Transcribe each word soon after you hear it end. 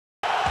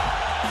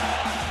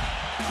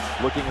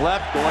Looking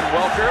left, going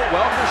Welker.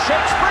 Welker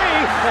shakes free,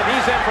 and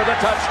he's in for the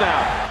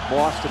touchdown.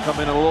 Moss to come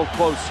in a little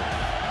closer.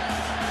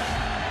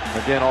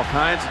 Again, all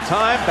kinds of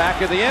time.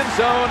 Back of the end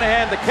zone,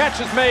 and the catch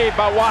is made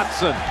by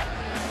Watson.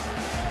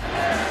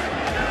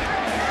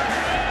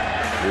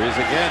 Here he is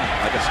again,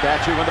 like a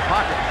statue in the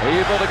pocket.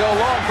 Able to go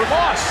long for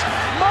Moss.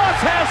 Moss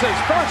has his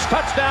first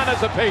touchdown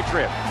as a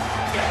Patriot.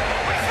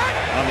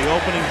 On the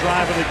opening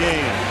drive of the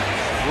game,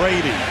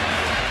 Brady.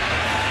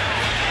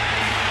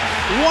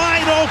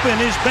 Wide open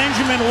is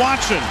Benjamin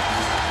Watson.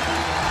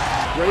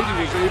 Brady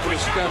was able to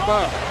step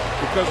up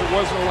because there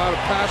wasn't a lot of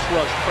pass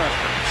rush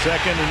pressure.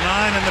 2nd and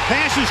 9, and the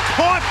pass is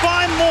caught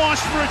by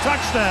Moss for a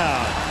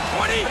touchdown.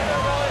 20.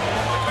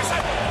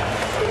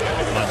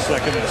 On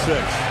 2nd and 6.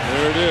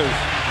 There it is.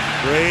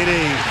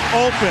 Brady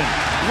open.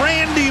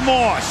 Randy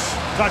Moss.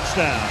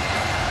 Touchdown.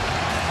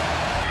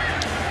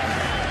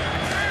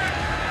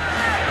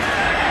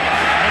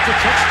 That's a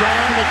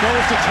touchdown that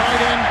goes to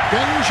tight end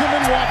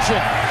Benjamin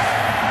Watson.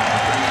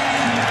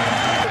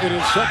 It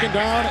is 2nd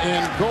down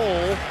and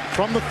goal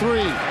from the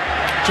 3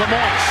 to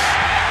Moss.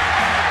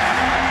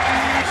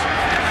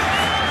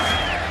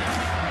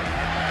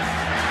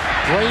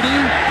 Brady,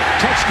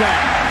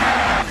 touchdown.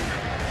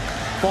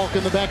 Falk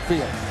in the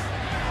backfield.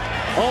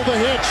 Oh, the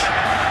hitch.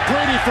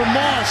 Brady for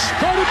Moss.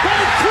 Guarded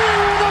by 2.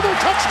 Another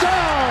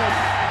touchdown.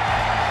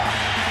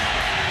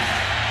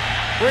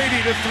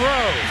 Brady to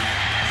throw.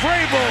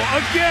 Vrabel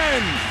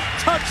again.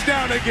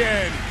 Touchdown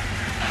again.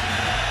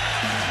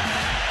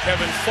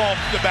 Kevin Falk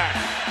the back.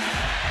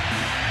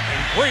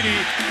 And Brady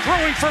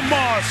throwing for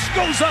Moss.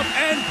 Goes up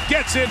and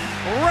gets it.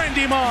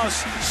 Randy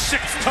Moss,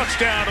 6th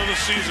touchdown of the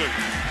season.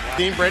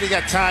 Dean Brady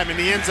got time in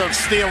the end zone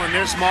stealing.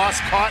 There's Moss,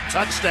 caught,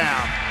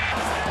 touchdown.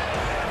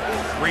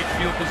 Great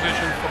field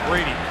position for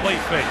Brady. Play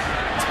fake.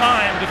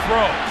 Time to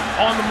throw.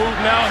 On the move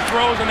now and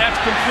throws, and that's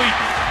complete.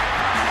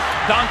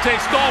 Dante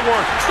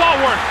Stallworth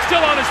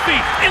still on his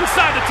feet.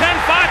 Inside the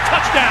 10-5,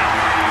 touchdown.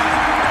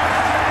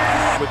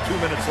 With 2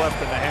 minutes left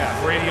in the half.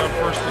 Brady on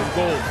 1st and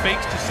goal.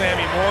 Fakes to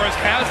Sammy Morris.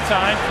 Has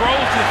time. Throws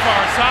to the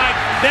far side.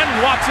 Then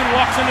Watson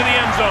walks into the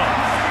end zone.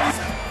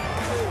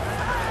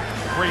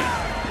 Brady.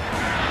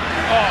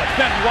 Oh,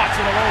 Ben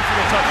Watson alone for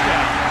the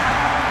touchdown.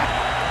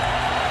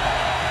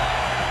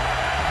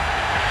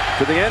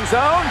 To the end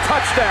zone,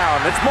 touchdown.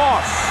 It's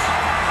Moss.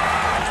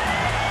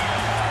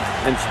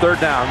 And it's 3rd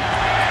down.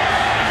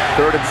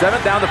 3rd and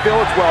 7, down the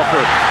field, it's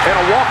Welker. And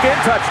a walk-in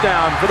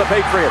touchdown for the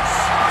Patriots.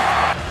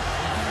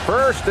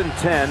 1st and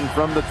 10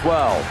 from the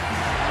 12.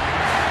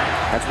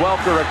 That's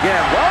Welker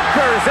again.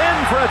 Welker's in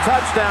for a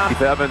touchdown.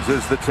 Evans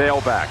is the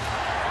tailback.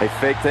 They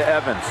fake to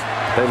Evans.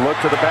 They look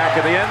to the back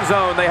of the end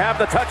zone. They have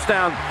the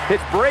touchdown.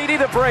 It's Brady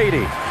to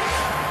Brady.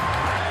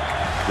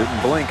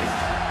 Didn't blink.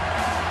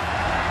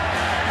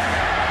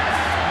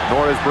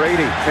 Nor is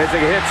Brady as he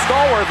hits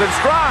Stallworth in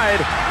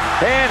stride.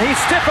 And he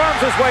stiff arms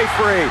his way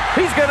free.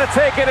 He's going to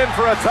take it in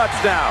for a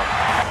touchdown.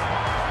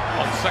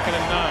 On 2nd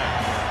and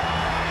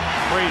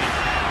 9. Brady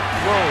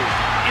throws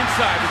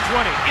inside the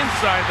 20,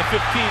 inside the 15.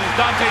 As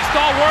Dante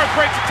Stallworth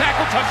breaks a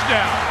tackle,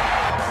 touchdown.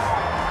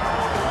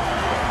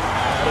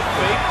 The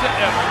fake to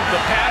Evans,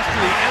 the pass to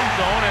the end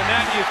zone, and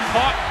that is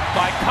caught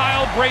by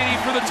Kyle Brady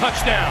for the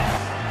touchdown.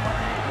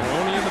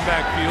 Maloney in the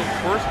backfield,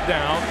 1st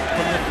down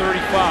from the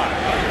 35.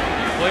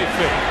 Play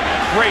fake.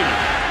 Brady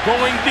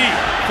going deep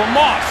for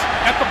Moss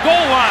at the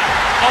goal line.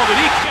 Oh, did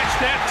he catch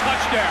that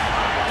touchdown?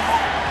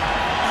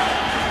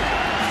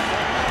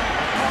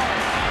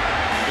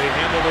 They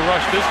handle the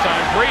rush this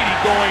time. Brady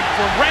going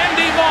for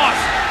Randy Moss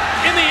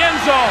in the end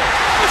zone.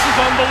 This is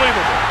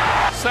unbelievable.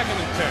 2nd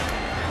and 10.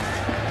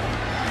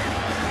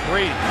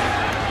 Brady.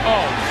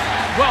 Oh,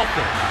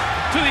 Welker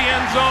to the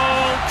end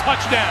zone.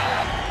 Touchdown.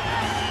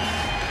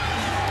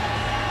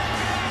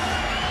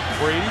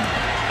 Brady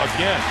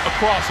again, a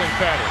crossing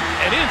pattern.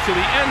 And into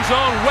the end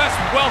zone, Wes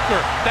Welker.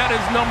 That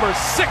is number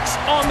 6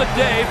 on the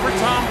day for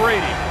Tom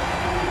Brady.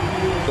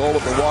 Goal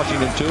with the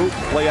Washington 2.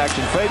 Play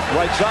action fake.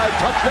 Right side.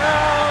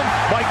 Touchdown.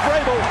 Mike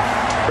Vrabel.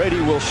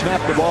 Brady will snap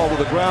the ball to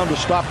the ground to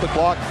stop the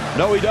clock.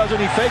 No, he doesn't.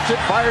 He fakes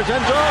it. Fires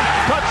end zone.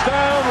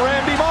 Touchdown.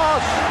 Randy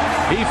Moss.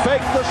 He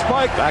faked the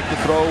spike. Back to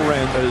throw.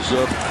 As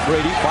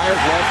Brady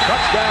fires left.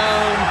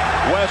 Touchdown.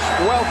 Wes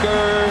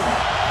Welker.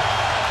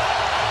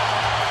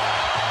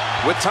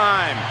 With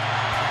time.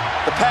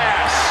 The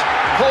pass.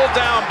 Pulled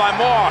down by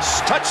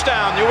Moss.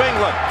 Touchdown, New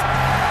England.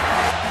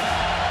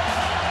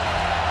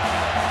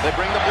 They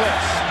bring the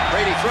blitz.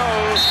 Brady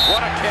throws.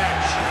 What a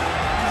catch.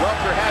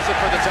 Welker has it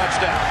for the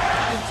touchdown.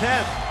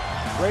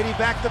 10. Brady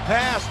back to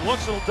pass.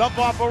 Looks, it'll dump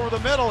off over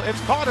the middle.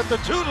 It's caught at the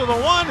 2 to the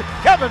 1.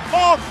 Kevin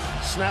Falk.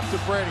 Snap to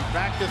Brady.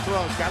 Back to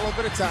throws. Got a little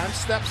bit of time.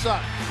 Steps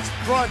up.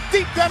 Throwing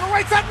deep down the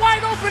right side.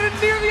 Wide open and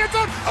near the end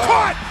zone.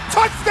 Caught.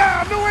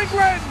 Touchdown, New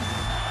England.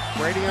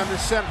 Brady under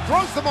center.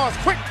 Throws the Moss.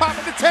 Quick pop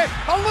at the 10.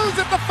 A lose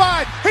at the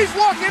 5. He's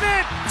walking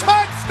in.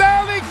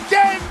 Touchdown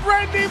again,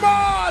 Randy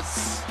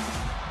Moss.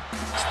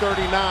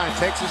 39.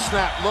 Takes a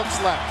snap. Looks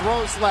left.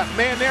 Throws left.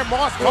 Man there.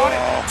 Moss caught it.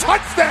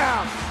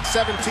 Touchdown.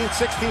 17,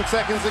 16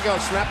 seconds ago.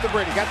 Snap to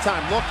Brady. Got time.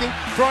 Looking.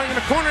 Throwing in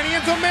the corner. And the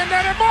end zone. Man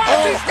down there. Moss.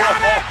 He's got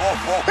it!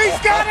 He's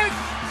got it!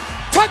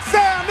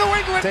 Touchdown, New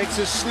England! Takes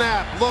his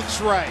snap,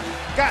 looks right,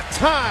 got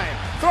time,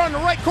 throwing the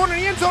right corner of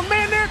the end zone,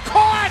 man there,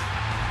 caught!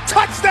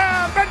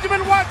 Touchdown,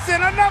 Benjamin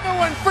Watson, another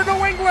one for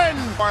New England!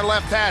 Far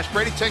left hash,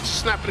 Brady takes a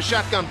snap of the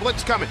shotgun,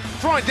 blitz coming,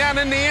 throwing down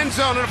in the end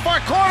zone in the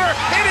far corner,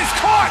 it is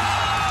caught!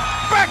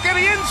 Back in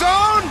the end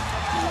zone,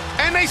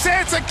 and they say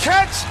it's a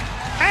catch,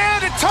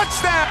 and a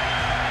touchdown!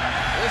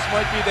 This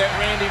might be that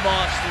Randy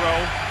Moss throw.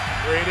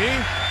 Brady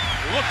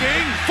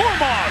looking for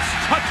Moss.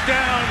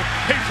 Touchdown,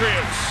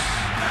 Patriots.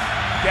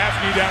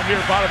 Gaffney down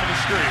here, bottom of the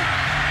street.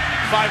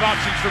 5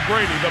 options for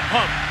Brady. The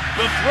pump,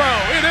 the throw.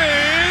 It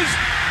is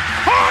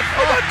caught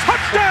for the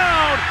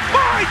touchdown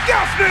by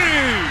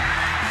Gaffney.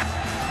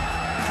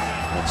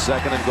 On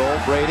 2nd and goal,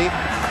 Brady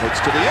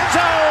looks to the end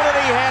zone,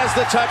 and he has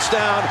the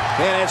touchdown.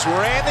 And it's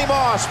Randy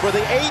Moss for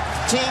the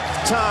 18th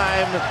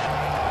time.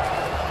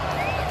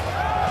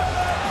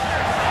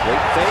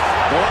 Great fake,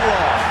 going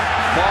long.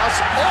 Moss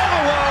all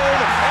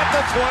alone at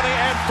the 20,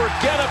 and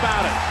forget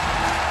about it.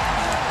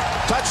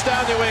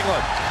 Touchdown, New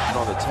England.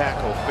 On the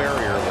tackle,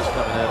 Farrier was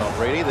coming in on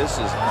Brady. This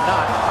is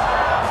not.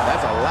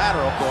 That's a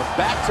lateral going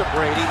back to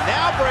Brady.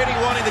 Now Brady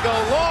wanting to go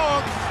long.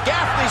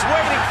 Gaffney's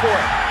waiting for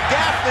it.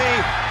 Gaffney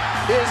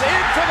is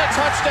in for the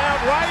touchdown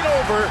right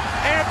over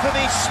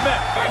Anthony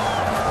Smith.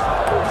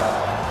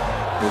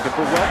 Looking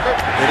for Welker.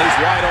 It is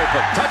wide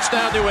open.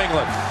 Touchdown, New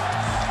England.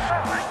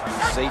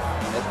 Safe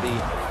at the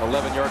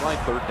 11-yard line,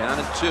 3rd down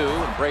and 2,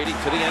 and Brady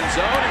to the end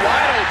zone,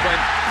 wide open.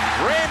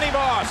 Randy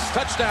Moss,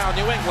 touchdown,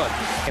 New England.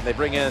 And they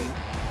bring in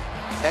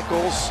Echo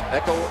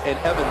and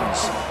Evans,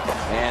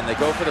 and they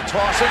go for the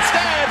toss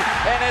instead,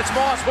 and it's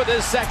Moss with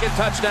his 2nd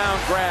touchdown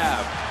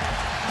grab.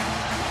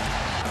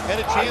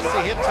 Had a chance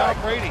to hit Tom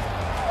Brady.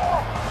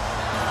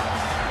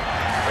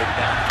 Brady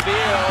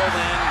downfield,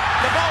 and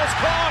the ball is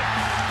caught.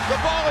 The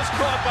ball is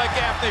caught by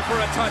Gaffney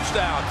for a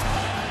touchdown.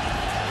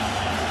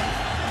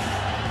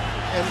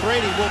 And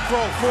Brady will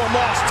throw for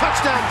Moss.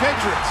 Touchdown,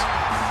 Patriots.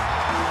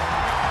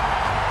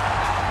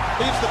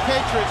 Leaves the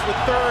Patriots with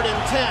 3rd and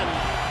 10.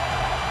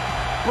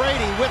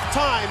 Brady with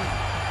time.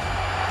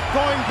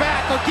 Going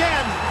back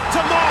again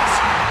to Moss.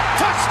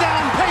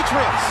 Touchdown,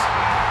 Patriots.